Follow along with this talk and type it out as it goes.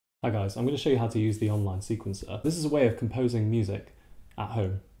Hi guys, I'm going to show you how to use the online sequencer. This is a way of composing music at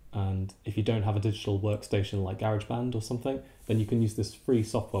home, and if you don't have a digital workstation like GarageBand or something, then you can use this free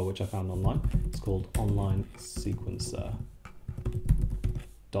software which I found online. It's called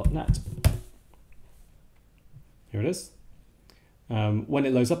onlinesequencer.net. Here it is. When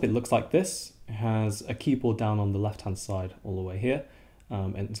it loads up, it looks like this. It has a keyboard down on the left-hand side all the way here,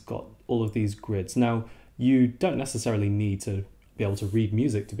 and it's got all of these grids. Now, you don't necessarily need to be able to read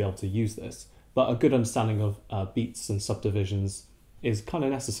music to be able to use this, but a good understanding of beats and subdivisions is kind of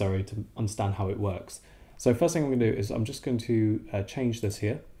necessary to understand how it works. So first thing I'm going to do is I'm just going to change this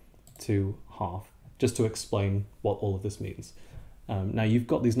here to half, just to explain what all of this means. Now you've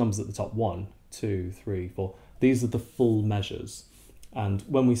got these numbers at the top, 1, 2, 3, 4. These are the full measures. And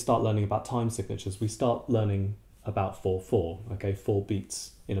when we start learning about time signatures, we start learning about 4/4, okay, 4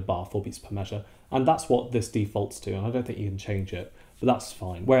 beats in a bar, 4 beats per measure. And that's what this defaults to, and I don't think you can change it, but that's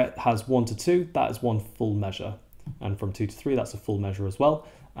fine. Where it has 1 to 2, that is one full measure. And from 2 to 3, that's a full measure as well.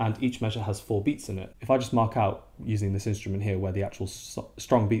 And each measure has 4 beats in it. If I just mark out using this instrument here where the actual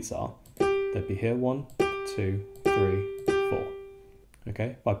strong beats are, they'd be here, 1, 2, 3, 4.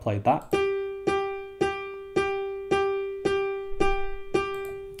 Okay, if I played that,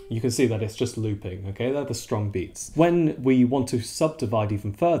 you can see that it's just looping, okay? They're the strong beats. When we want to subdivide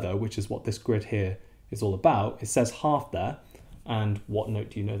even further, which is what this grid here is all about, it says half there, and what note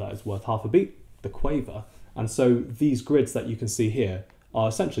do you know that is worth half a beat? The quaver. And so these grids that you can see here are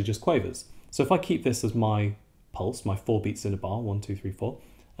essentially just quavers. So if I keep this as my pulse, my 4 beats in a bar, 1, 2, 3, 4,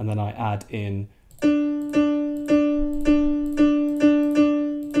 and then I add in,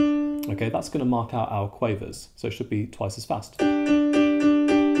 okay, that's gonna mark out our quavers. So it should be twice as fast.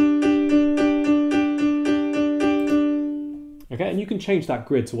 Okay, and you can change that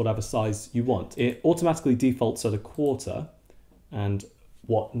grid to whatever size you want. It automatically defaults at a quarter, and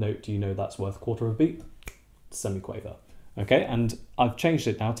what note do you know that's worth quarter of a beat? Semiquaver. Okay, and I've changed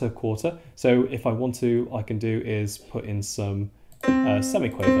it now to a quarter, so if I want to, I can do is put in some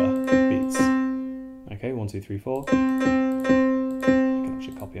semiquaver beats. Okay, 1, 2, 3, 4. I can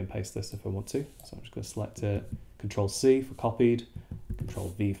actually copy and paste this if I want to, so I'm just going to select it, Control C for copied, Control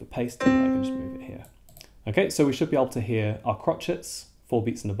V for paste, and I can just move it here. Okay, so we should be able to hear our crotchets, 4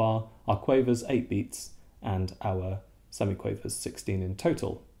 beats in a bar, our quavers, 8 beats, and our semiquavers, 16 in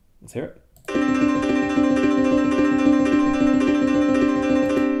total. Let's hear it.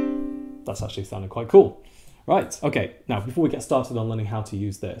 That's actually sounding quite cool. Right, okay, now before we get started on learning how to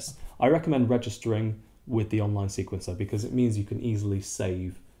use this, I recommend registering with the online sequencer because it means you can easily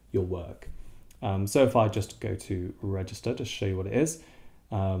save your work. So if I just go to register to show you what it is,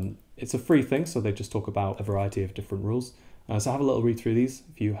 it's a free thing, so they just talk about a variety of different rules. So have a little read through these.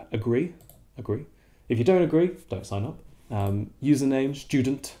 If you agree, agree. If you don't agree, don't sign up. Username,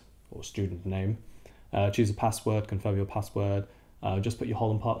 student or student name. Choose a password, confirm your password. Just put your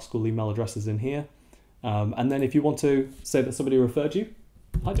Holland Park School email addresses in here. And then if you want to say that somebody referred you,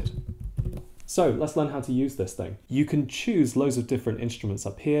 I did. So let's learn how to use this thing. You can choose loads of different instruments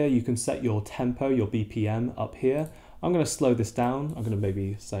up here. You can set your tempo, your BPM up here. I'm going to slow this down. I'm going to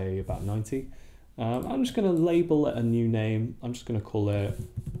maybe say about 90. I'm just going to label it a new name. I'm just going to call it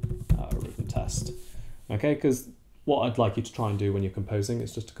rhythm test. Okay, because what I'd like you to try and do when you're composing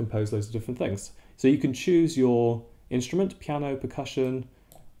is just to compose loads of different things. So you can choose your instrument, piano, percussion,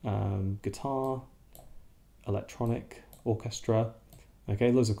 guitar, electronic, orchestra.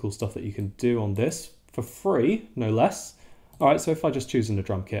 Okay, loads of cool stuff that you can do on this for free, no less. All right, so if I just choose in the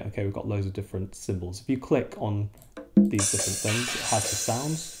drum kit, okay, we've got loads of different symbols. If you click on these different things, it has the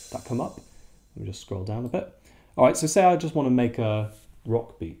sounds that come up. Let me just scroll down a bit. All right, so say I just want to make a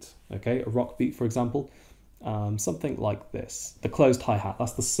rock beat, okay? A rock beat, for example, something like this. The closed hi-hat,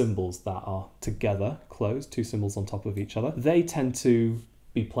 that's the cymbals that are together, closed, 2 cymbals on top of each other. They tend to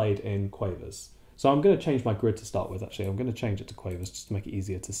be played in quavers. So I'm going to change my grid to start with, actually. I'm going to change it to quavers just to make it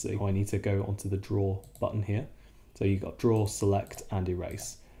easier to see. I need to go onto the draw button here. So you've got draw, select, and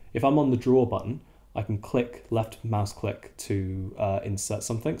erase. If I'm on the draw button, I can click, left mouse click to insert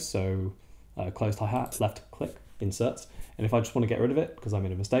something. So closed hi-hat, left click, inserts. And if I just want to get rid of it, because I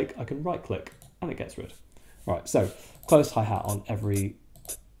made a mistake, I can right click and it gets rid. All right, so closed hi-hat on every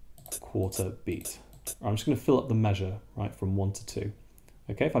quarter beat. I'm just going to fill up the measure, right, from 1 to 2.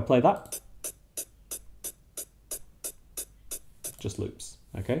 Okay, if I play that, just loops.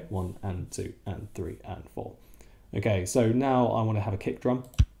 Okay, 1 and 2 and 3 and 4. Okay, so now I want to have a kick drum.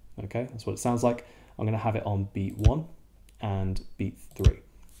 Okay, that's what it sounds like. I'm going to have it on beat 1 and beat 3.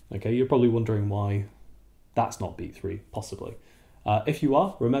 Okay, you're probably wondering why that's not beat 3, possibly. If you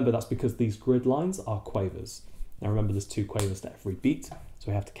are, remember that's because these grid lines are quavers. Now remember there's 2 quavers to every beat, so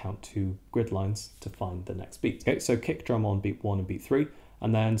we have to count 2 grid lines to find the next beat. Okay, so kick drum on beat 1 and beat 3,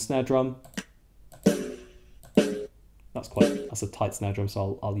 and then snare drum. That's a tight snare drum,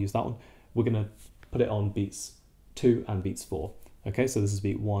 so I'll use that one. We're gonna put it on beats 2 and beats 4. Okay, so this is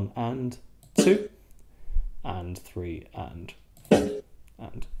beat 1 and 2, and 3 and 4,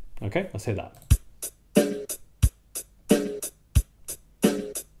 and okay, let's hear that.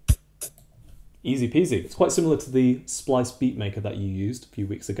 Easy peasy. It's quite similar to the Splice beatmaker that you used a few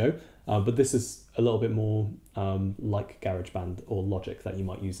weeks ago, but this is a little bit more like GarageBand or Logic that you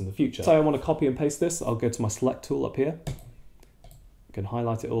might use in the future. So I want to copy and paste this. I'll go to my select tool up here. I can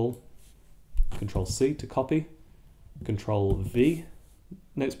highlight it all. Control C to copy. Control V.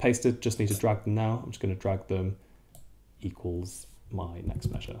 Notes pasted, just need to drag them now. I'm just going to drag them equals my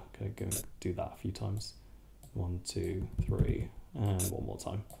next measure. Okay, go and do that a few times. 1, 2, 3, and one more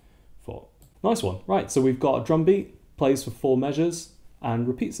time. 4. Nice one. Right, so we've got a drum beat, plays for 4 measures, and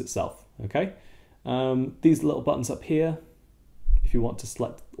repeats itself, okay? These little buttons up here, if you want to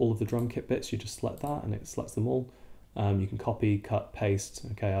select all of the drum kit bits, you just select that and it selects them all. You can copy, cut, paste.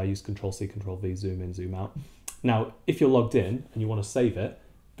 Okay, I use Control C, Control V, zoom in, zoom out. Now, if you're logged in and you want to save it,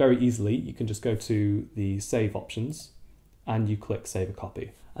 very easily, you can just go to the save options and you click save a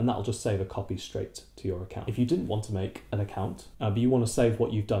copy. And that'll just save a copy straight to your account. If you didn't want to make an account, but you want to save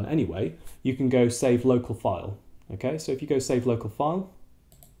what you've done anyway, you can go save local file. Okay, so if you go save local file,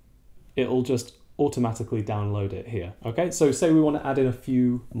 it'll just automatically download it here. Okay, so say we want to add in a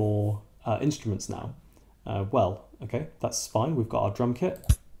few more instruments now. Okay, that's fine. We've got our drum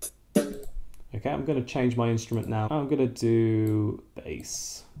kit. Okay, I'm going to change my instrument now. I'm going to do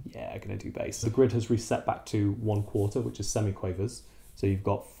bass. Yeah, I'm going to do bass. The grid has reset back to 1/4, which is semiquavers. So you've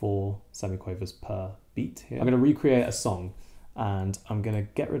got 4 semiquavers per beat here. I'm going to recreate a song and I'm going to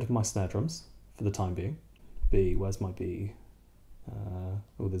get rid of my snare drums for the time being. B, where's my B?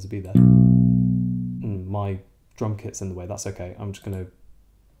 Oh, there's a B there. My drum kit's in the way, that's okay. I'm just going to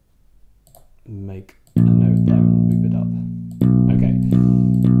make a note there and move it up. Okay,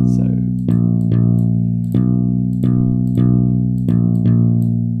 so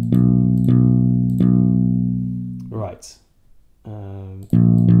right.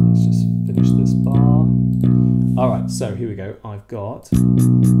 Let's just finish this bar. All right, so here we go. I've got.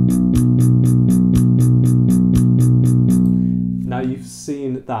 Now you've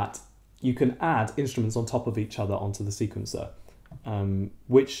seen that you can add instruments on top of each other onto the sequencer,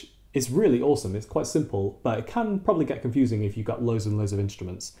 which is really awesome. It's quite simple, but it can probably get confusing if you've got loads and loads of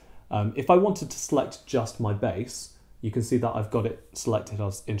instruments. If I wanted to select just my bass, you can see that I've got it selected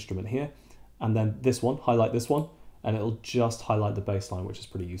as instrument here, and then this one, highlight this one, and it'll just highlight the bass line, which is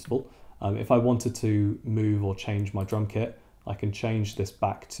pretty useful. If I wanted to move or change my drum kit, I can change this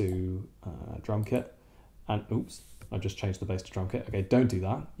back to drum kit, and oops, I just changed the bass to drum kit. Okay, don't do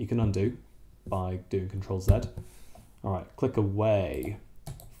that. You can undo by doing Control Z. All right, click away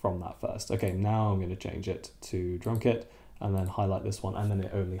from that first. Okay, now I'm going to change it to drum kit and then highlight this one, and then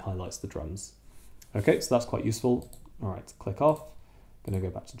it only highlights the drums. Okay, so that's quite useful. All right, click off. I'm going to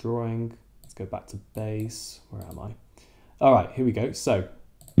go back to drawing. Let's go back to bass. Where am I? All right, here we go. So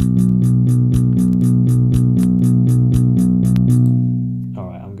all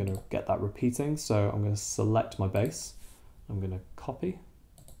right, I'm going to get that repeating. So I'm going to select my bass. I'm going to copy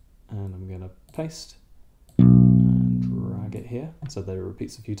and I'm going to paste and drag it here so that it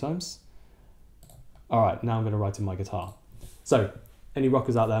repeats a few times. All right, now I'm going to write in my guitar. So any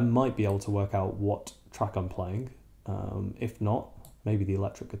rockers out there might be able to work out what track I'm playing. If not, maybe the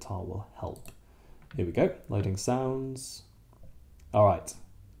electric guitar will help. Here we go, loading sounds. All right,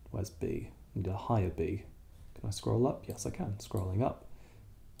 where's B? I need a higher B. Can I scroll up? Yes, I can, scrolling up.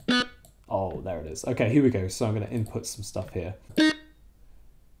 Oh, there it is. Okay, here we go. So I'm going to input some stuff here.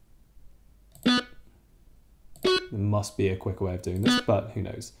 There must be a quicker way of doing this, but who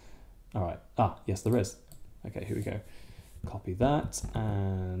knows? All right. Ah, yes, there is. Okay, here we go. Copy that,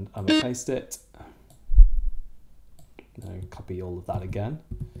 and I'm going to paste it. No, copy all of that again,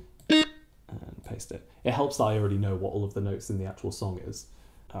 and paste it. It helps that I already know what all of the notes in the actual song is.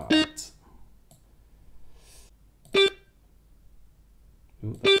 All right.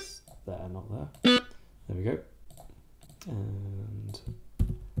 Ooh, that's there, not there. There we go. And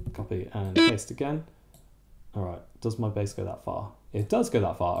copy and paste again. All right, does my bass go that far? It does go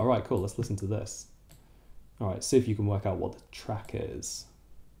that far. All right, cool, let's listen to this. All right, see if you can work out what the track is.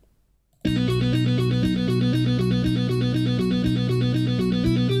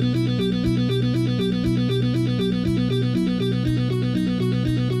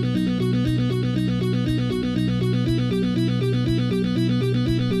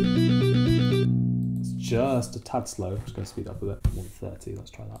 first a tad slow. I'm just going to speed up a bit. 130, let's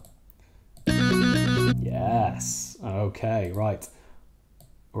try that. Yes. Okay, right.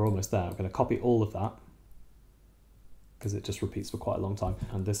 We're almost there. I'm going to copy all of that because it just repeats for quite a long time.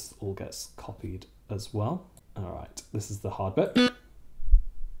 And this all gets copied as well. All right, this is the hard bit.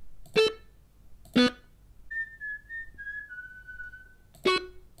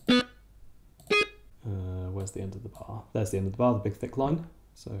 Where's the end of the bar? There's the end of the bar, the big thick line.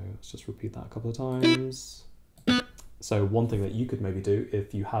 So let's just repeat that a couple of times. So one thing that you could maybe do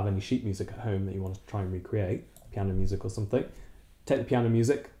if you have any sheet music at home that you want to try and recreate, piano music or something, take the piano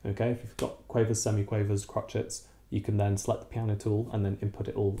music, okay? If you've got quavers, semi-quavers, crotchets, you can then select the piano tool and then input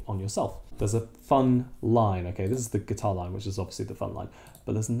it all on yourself. There's a fun line, okay? This is the guitar line, which is obviously the fun line,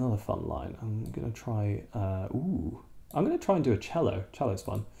 but there's another fun line. I'm gonna try, I'm gonna try and do a cello. Cello's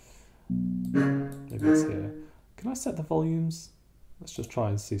fun. Maybe it's here. Can I set the volumes? Let's just try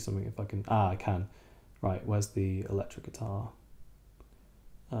and see something if I can. I can. Right, where's the electric guitar?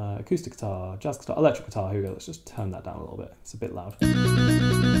 Acoustic guitar, jazz guitar, electric guitar. Here we go. Let's just turn that down a little bit. It's a bit loud. There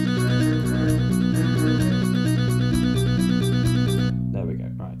we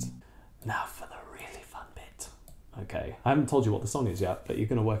go. Right. Now for the really fun bit. Okay, I haven't told you what the song is yet, but you're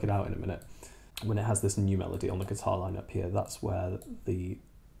going to work it out in a minute. When it has this new melody on the guitar line up here, that's where the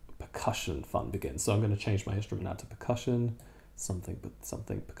percussion fun begins. So I'm going to change my instrument now to percussion, something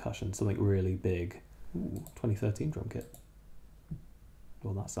percussion, something really big. Ooh, 2013 drum kit.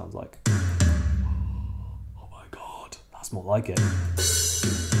 Well, that sounds like. Oh my god, that's more like it.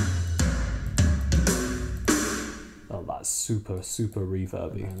 Oh, that's super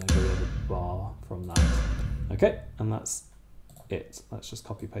reverby. And then go over the bar from that. Okay, and that's it. Let's just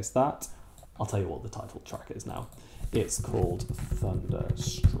copy paste that. I'll tell you what the title track is now. It's called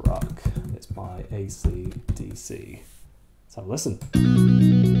Thunderstruck. It's by AC/DC. Let's have a listen.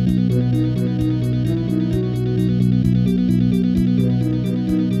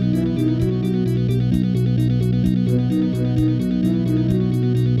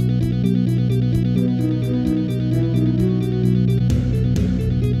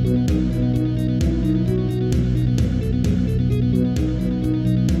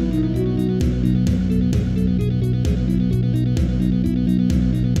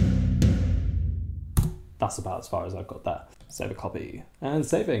 That's about as far as I've got there. Save a copy. And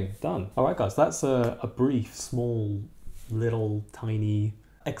saving. Done. Alright guys, that's a brief, small, little, tiny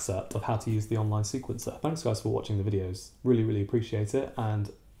excerpt of how to use the online sequencer. Thanks guys for watching the videos. Really appreciate it,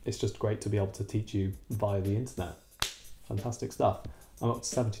 and it's just great to be able to teach you via the internet. Fantastic stuff. I'm up to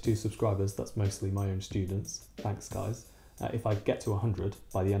 72 subscribers. That's mostly my own students. Thanks guys. If I get to 100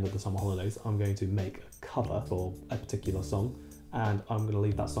 by the end of the summer holidays, I'm going to make a cover for a particular song, and I'm going to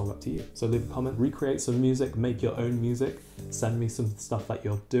leave that song up to you. So leave a comment, recreate some music, make your own music, send me some stuff that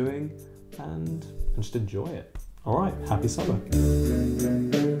you're doing, and just enjoy it. All right, happy summer.